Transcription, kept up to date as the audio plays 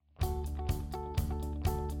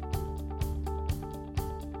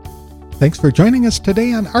Thanks for joining us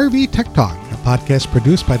today on RV Tech Talk, a podcast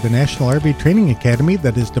produced by the National RV Training Academy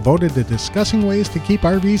that is devoted to discussing ways to keep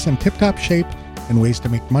RVs in tip-top shape and ways to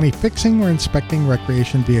make money fixing or inspecting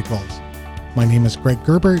recreation vehicles. My name is Greg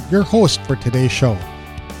Gerber, your host for today's show.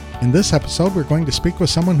 In this episode, we're going to speak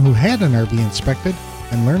with someone who had an RV inspected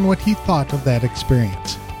and learn what he thought of that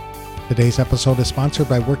experience. Today's episode is sponsored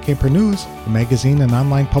by Work Camper News, a magazine and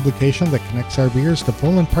online publication that connects RVers to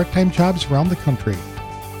full and part-time jobs around the country.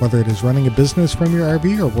 Whether it is running a business from your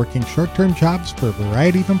RV or working short-term jobs for a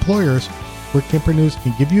variety of employers, Work Camper News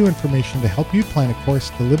can give you information to help you plan a course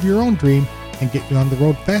to live your own dream and get you on the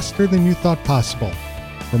road faster than you thought possible.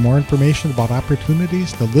 For more information about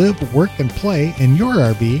opportunities to live, work, and play in your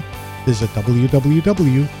RV, visit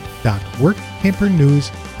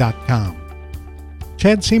www.workcampernews.com.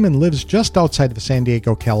 Chad Seaman lives just outside of San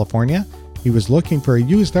Diego, California. He was looking for a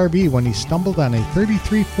used RV when he stumbled on a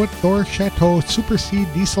 33-foot Thor Chateau Super C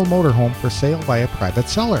diesel motorhome for sale by a private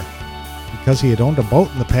seller. Because he had owned a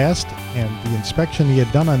boat in the past and the inspection he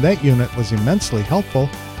had done on that unit was immensely helpful,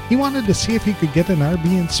 he wanted to see if he could get an RV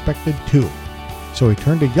inspected too. So he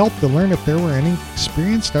turned to Yelp to learn if there were any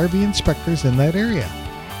experienced RV inspectors in that area.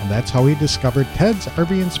 And that's how he discovered Ted's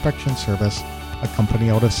RV Inspection Service, a company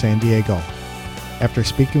out of San Diego. After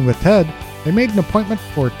speaking with Ted, they made an appointment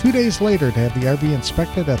for 2 days later to have the RV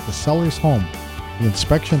inspected at the seller's home. The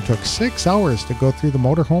inspection took 6 hours to go through the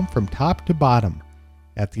motorhome from top to bottom.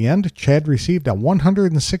 At the end, Chad received a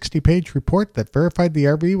 160-page report that verified the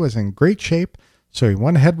RV was in great shape, so he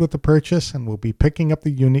went ahead with the purchase and will be picking up the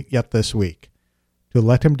unit yet this week. To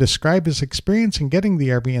let him describe his experience in getting the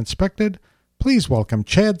RV inspected, please welcome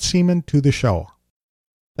Chad Seaman to the show.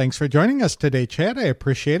 Thanks for joining us today, Chad. I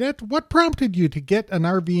appreciate it. What prompted you to get an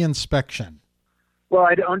RV inspection? Well,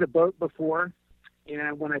 I'd owned a boat before,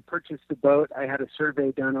 and when I purchased the boat, I had a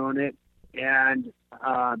survey done on it and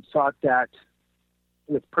thought that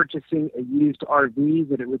with purchasing a used RV,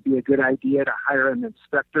 that it would be a good idea to hire an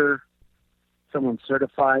inspector, someone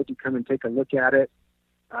certified, to come and take a look at it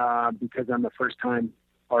because I'm a first-time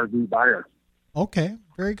RV buyer. Okay,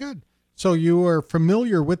 very good. So you were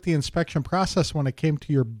familiar with the inspection process when it came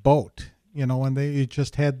to your boat, and you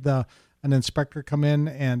just had an inspector come in,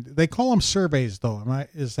 and they call them surveys, though.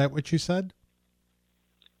 Is that what you said?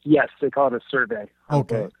 Yes, they call it a survey.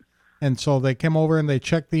 Okay. And so they came over and they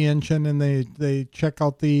check the engine and they check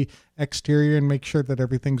out the exterior and make sure that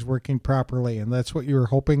everything's working properly. And that's what you were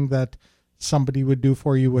hoping that somebody would do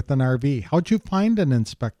for you with an RV. How'd you find an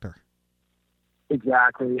inspector?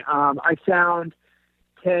 Exactly. I found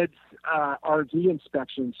Ted's RV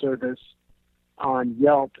inspection service on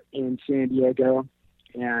Yelp in San Diego,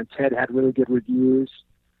 and Ted had really good reviews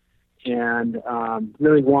and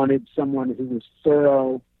really wanted someone who was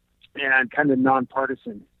thorough and kind of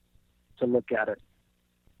nonpartisan to look at it.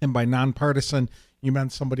 And by nonpartisan, you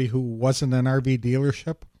meant somebody who wasn't an RV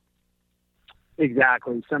dealership?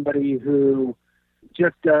 Exactly. Somebody who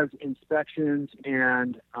just does inspections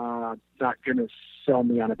and not going to sell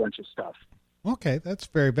me on a bunch of stuff. Okay, that's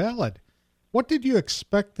very valid. What did you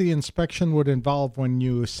expect the inspection would involve when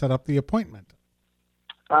you set up the appointment?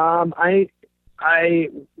 I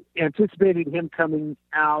anticipated him coming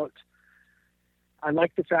out. I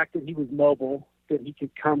liked the fact that he was mobile, that he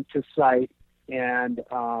could come to site and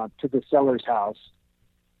to the seller's house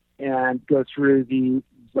and go through the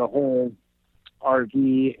whole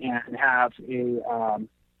RV and have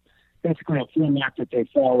basically a format that they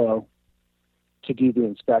follow to do the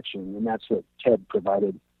inspection, and that's what Ted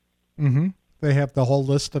provided. Mm-hmm. They have the whole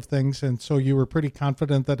list of things, and so you were pretty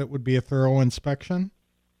confident that it would be a thorough inspection?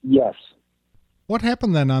 Yes. What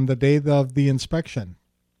happened then on the day of the inspection?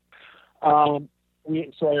 So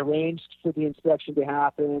I arranged for the inspection to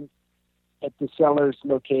happen at the seller's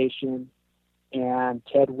location, and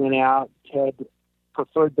Ted went out. Ted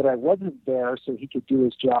preferred that I wasn't there so he could do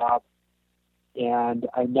his job, and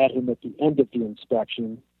I met him at the end of the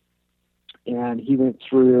inspection, and he went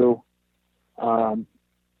through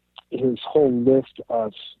his whole list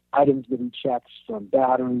of items that he checks, from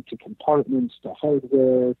battery to compartments to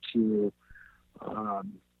hardware to, all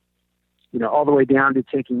the way down to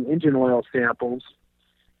taking engine oil samples,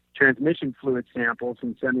 transmission fluid samples,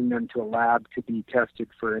 and sending them to a lab to be tested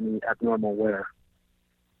for any abnormal wear.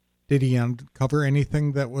 Did he uncover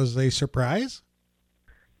anything that was a surprise?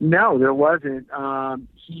 No, there wasn't.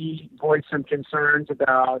 He voiced some concerns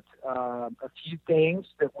about a few things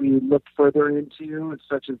that we looked further into,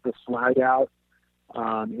 such as the slide out,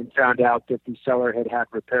 and found out that the seller had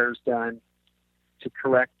repairs done to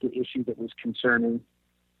correct the issue that was concerning.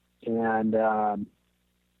 And that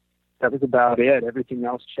was about it. Everything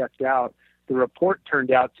else checked out. The report turned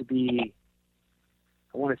out to be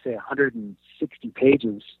I want to say 160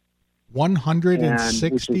 pages. 160?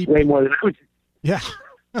 Which is way more than I was. Yeah.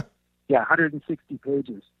 Yeah, 160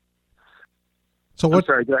 pages. So I'm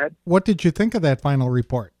sorry, go ahead. What did you think of that final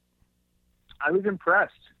report? I was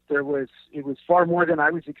impressed. It was far more than I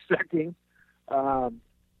was expecting. And,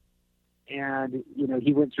 you know,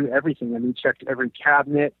 he went through everything. I mean, checked every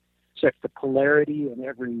cabinet, checked the polarity in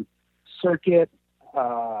every circuit,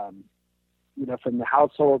 you know, from the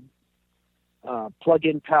household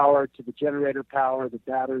plug-in power to the generator power, the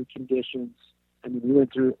battery conditions. I mean, he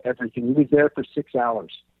went through everything. He was there for 6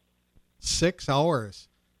 hours. 6 hours.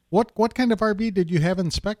 What kind of RV did you have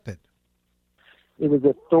inspected? It was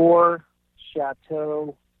a Thor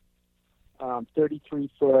Chateau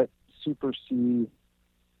 33-foot Super C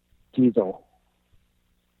diesel.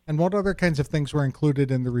 And what other kinds of things were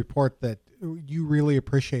included in the report that you really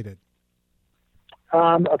appreciated?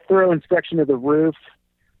 A thorough inspection of the roof.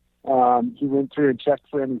 He went through and checked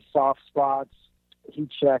for any soft spots. He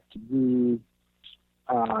checked the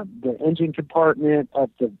engine compartment of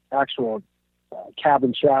the actual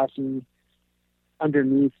cabin chassis,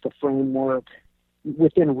 underneath the framework,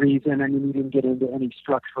 within reason. I mean, he didn't get into any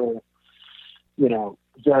structural, you know,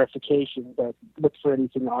 verification, but looked for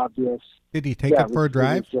anything obvious. Did he take it for a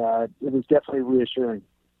drive? It was definitely reassuring.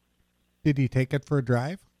 Did he take it for a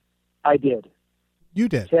drive? I did. You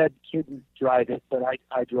did? Ted couldn't drive it, but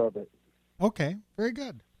I drove it. Okay, very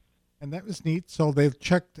good. And that was neat. So they've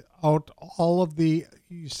checked out all of the,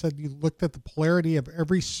 you said you looked at the polarity of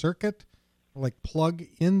every circuit, like plug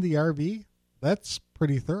in the RV. That's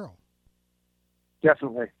pretty thorough.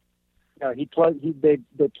 Definitely. They plugged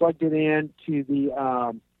it in to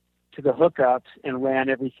the hookups and ran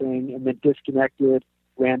everything, and then disconnected,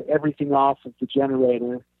 ran everything off of the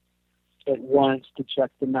generator at once to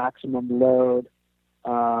check the maximum load,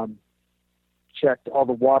 checked all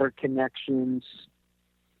the water connections,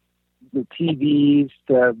 the TVs,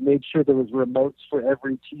 made sure there was remotes for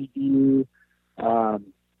every TV.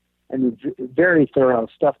 And very thorough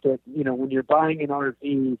stuff that, you know, when you're buying an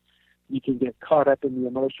RV, you can get caught up in the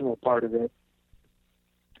emotional part of it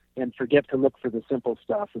and forget to look for the simple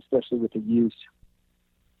stuff, especially with a used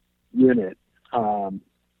unit. So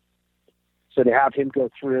to have him go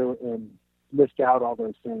through and list out all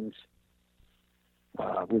those things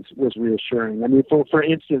was reassuring. I mean, for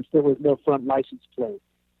instance, there was no front license plate.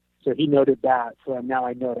 So he noted that. So now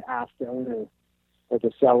I know to ask the owner or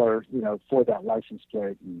the seller, you know, for that license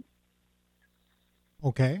plate.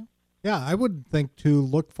 Okay. Yeah, I would think to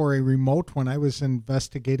look for a remote when I was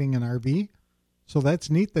investigating an RV. So that's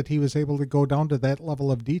neat that he was able to go down to that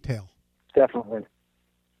level of detail. Definitely.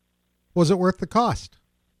 Was it worth the cost?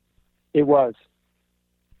 It was.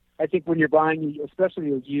 I think when you're buying,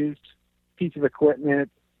 especially a used piece of equipment,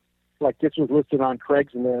 like this was listed on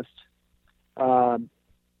Craigslist,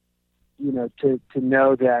 you know, to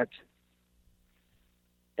know that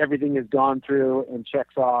everything has gone through and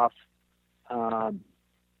checks off,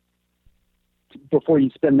 before you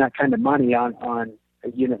spend that kind of money on a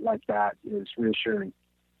unit like that is reassuring.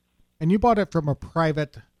 And you bought it from a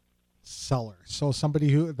private seller, so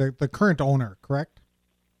somebody who, the current owner, correct?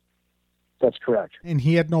 That's correct. And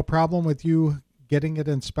he had no problem with you getting it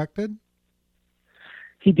inspected?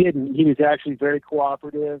 He didn't. He was actually very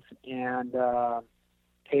cooperative and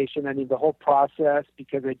patient. I mean, the whole process,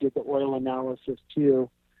 because I did the oil analysis too,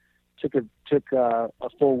 took a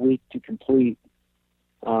full week to complete.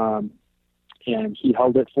 And he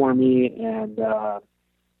held it for me, and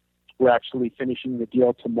we're actually finishing the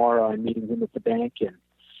deal tomorrow. I'm meeting him at the bank and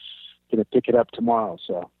going to pick it up tomorrow.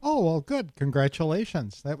 So. Oh, well, good.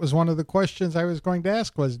 Congratulations. That was one of the questions I was going to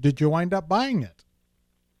ask was, did you wind up buying it?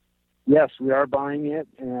 Yes, we are buying it,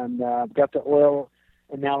 and got the oil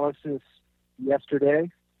analysis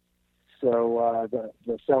yesterday. So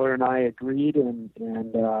the seller and I agreed, and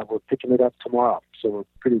we're picking it up tomorrow. So we're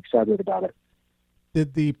pretty excited about it.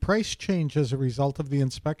 Did the price change as a result of the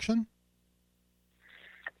inspection?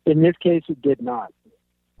 In this case, it did not.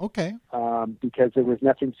 Okay. Because there was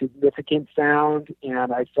nothing significant found,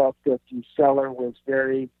 and I felt that the seller was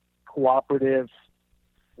very cooperative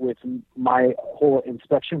with my whole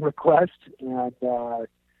inspection request, and so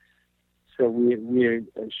we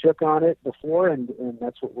shook on it before, and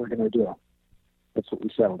that's what we're going to do. That's what we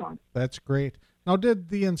settled on. That's great. Now, did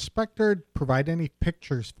the inspector provide any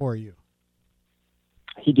pictures for you?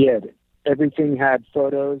 He did. Everything had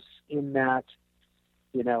photos in that,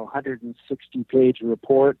 160-page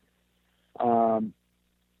report. And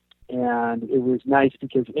it was nice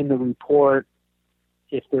because in the report,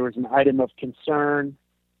 if there was an item of concern,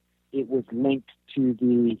 it was linked to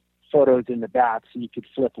the photos in the back, so you could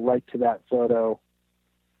flip right to that photo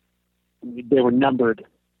they were numbered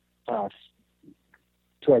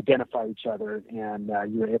to identify each other, and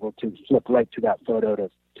you were able to flip right to that photo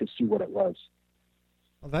to see what it was.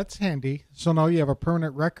 Well, that's handy. So now you have a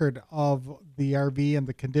permanent record of the RV and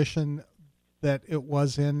the condition that it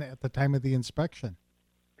was in at the time of the inspection.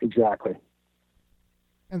 Exactly.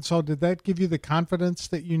 And so did that give you the confidence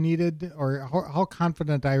that you needed, or how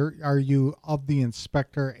confident are you of the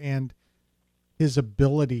inspector and his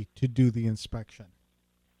ability to do the inspection?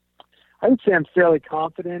 I would say I'm fairly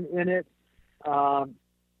confident in it.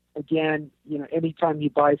 Again, anytime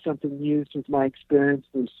you buy something used, with my experience,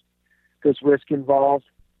 there's risk involved.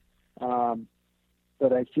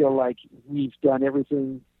 But I feel like we've done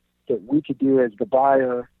everything that we could do as the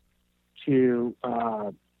buyer to,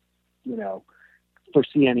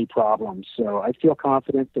 foresee any problems. So I feel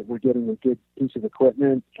confident that we're getting a good piece of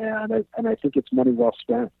equipment, and I think it's money well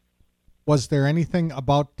spent. Was there anything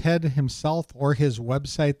about Ted himself or his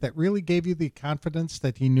website that really gave you the confidence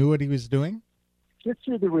that he knew what he was doing? Just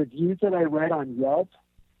through the reviews that I read on Yelp,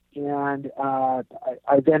 and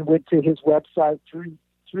I then went to his website through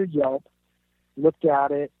Yelp, looked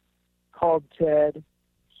at it, called Ted.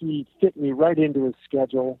 He fit me right into his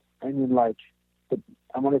schedule. I mean,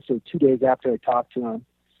 I want to say 2 days after I talked to him,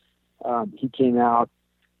 he came out,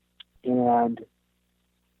 and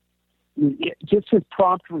just his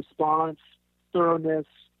prompt response, thoroughness,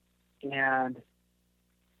 and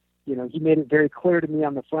he made it very clear to me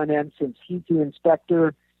on the front end, since he's the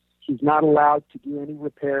inspector, he's not allowed to do any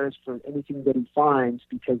repairs for anything that he finds,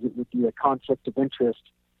 because it would be a conflict of interest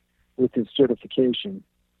with his certification.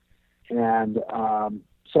 And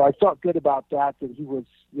so I felt good about that he was,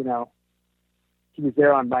 he was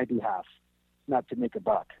there on my behalf, not to make a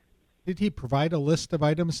buck. Did he provide a list of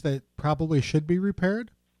items that probably should be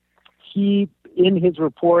repaired? He, in his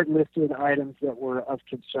report, listed items that were of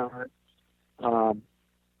concern.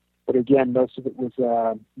 But again, most of it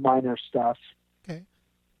was minor stuff. Okay.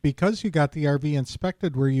 Because you got the RV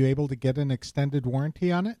inspected, were you able to get an extended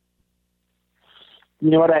warranty on it? You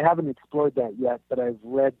know what? I haven't explored that yet, but I've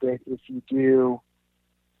read that if you do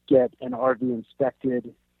get an RV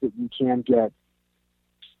inspected, that you can get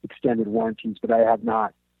extended warranties, but I have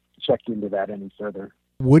not checked into that any further.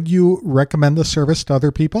 Would you recommend the service to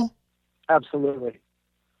other people? Absolutely.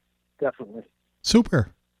 Definitely.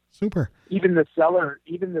 Super. Even the seller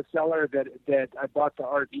that I bought the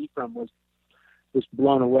RV from was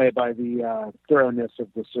blown away by the thoroughness of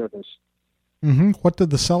the service. Mm-hmm. What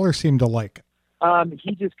did the seller seem to like?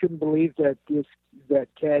 He just couldn't believe that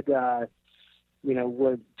Ted,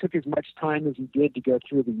 took as much time as he did to go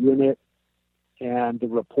through the unit and the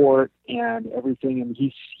report and everything. And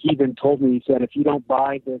he even told me, he said, if you don't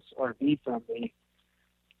buy this RV from me,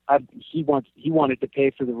 he wanted to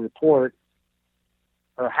pay for the report,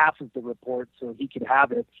 or half of the report, so he could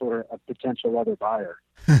have it for a potential other buyer.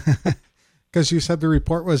 Because you said the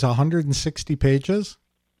report was 160 pages?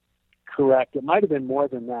 Correct. It might have been more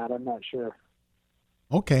than that. I'm not sure.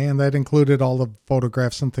 Okay, and that included all the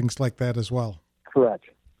photographs and things like that as well? Correct.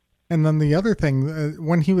 And then the other thing,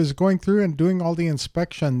 when he was going through and doing all the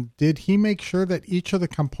inspection, did he make sure that each of the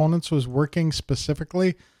components was working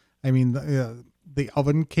specifically? I mean, the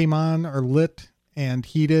oven came on or lit and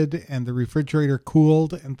heated, and the refrigerator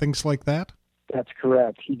cooled and things like that? That's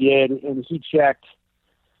correct. He did, and he checked.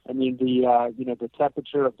 I mean, the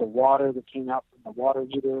temperature of the water that came out from the water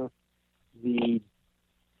heater, the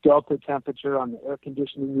delta temperature on the air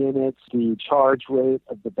conditioning units, the charge rate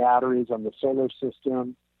of the batteries on the solar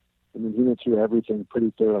system. I mean, he went through everything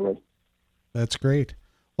pretty thoroughly. That's great.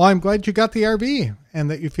 Well, I'm glad you got the RV and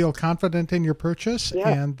that you feel confident in your purchase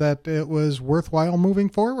and that it was worthwhile moving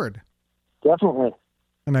forward. Definitely.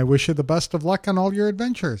 And I wish you the best of luck on all your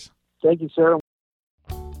adventures. Thank you, sir.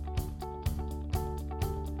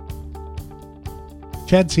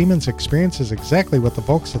 Chad Siemens' experience is exactly what the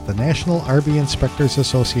folks at the National RV Inspectors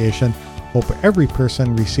Association hope every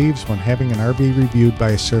person receives when having an RV reviewed by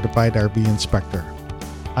a certified RV inspector.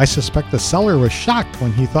 I suspect the seller was shocked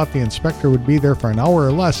when he thought the inspector would be there for an hour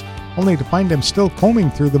or less, only to find him still combing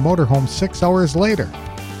through the motorhome 6 hours later.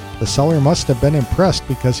 The seller must have been impressed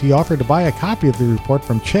because he offered to buy a copy of the report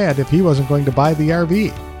from Chad if he wasn't going to buy the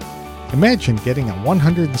RV. Imagine getting a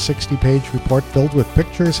 160-page report filled with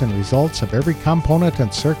pictures and results of every component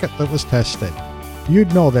and circuit that was tested.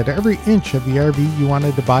 You'd know that every inch of the RV you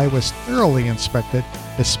wanted to buy was thoroughly inspected,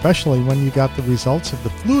 especially when you got the results of the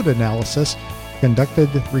fluid analysis conducted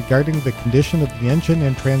regarding the condition of the engine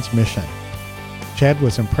and transmission. Chad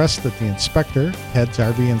was impressed that the inspector, Ted's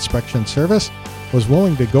RV Inspection Service, was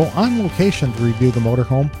willing to go on location to review the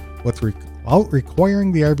motorhome without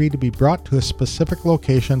requiring the RV to be brought to a specific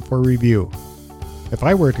location for review. If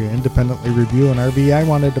I were to independently review an RV I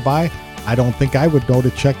wanted to buy, I don't think I would know to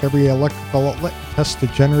check every electrical outlet, test the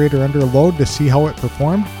generator under load to see how it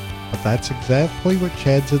performed, but that's exactly what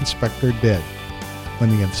Chad's inspector did. When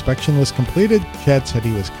the inspection was completed, Chad said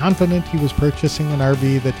he was confident he was purchasing an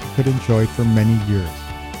RV that he could enjoy for many years.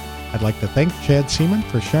 I'd like to thank Chad Seaman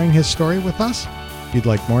for sharing his story with us. If you'd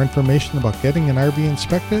like more information about getting an RV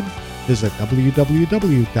inspected, visit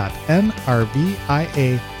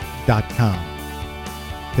www.nrvia.com.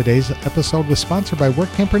 Today's episode was sponsored by Work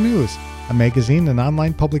Camper News, a magazine and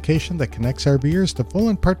online publication that connects RVers to full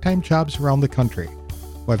and part-time jobs around the country.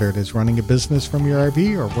 Whether it is running a business from your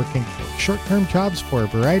RV or working for short-term jobs for a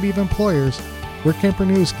variety of employers, Work Camper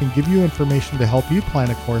News can give you information to help you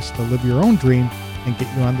plan a course to live your own dream and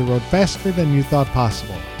get you on the road faster than you thought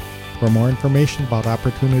possible. For more information about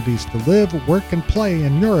opportunities to live, work, and play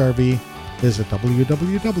in your RV, visit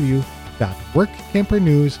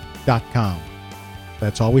www.workcampernews.com.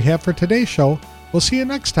 That's all we have for today's show. We'll see you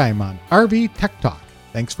next time on RV Tech Talk.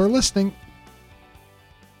 Thanks for listening.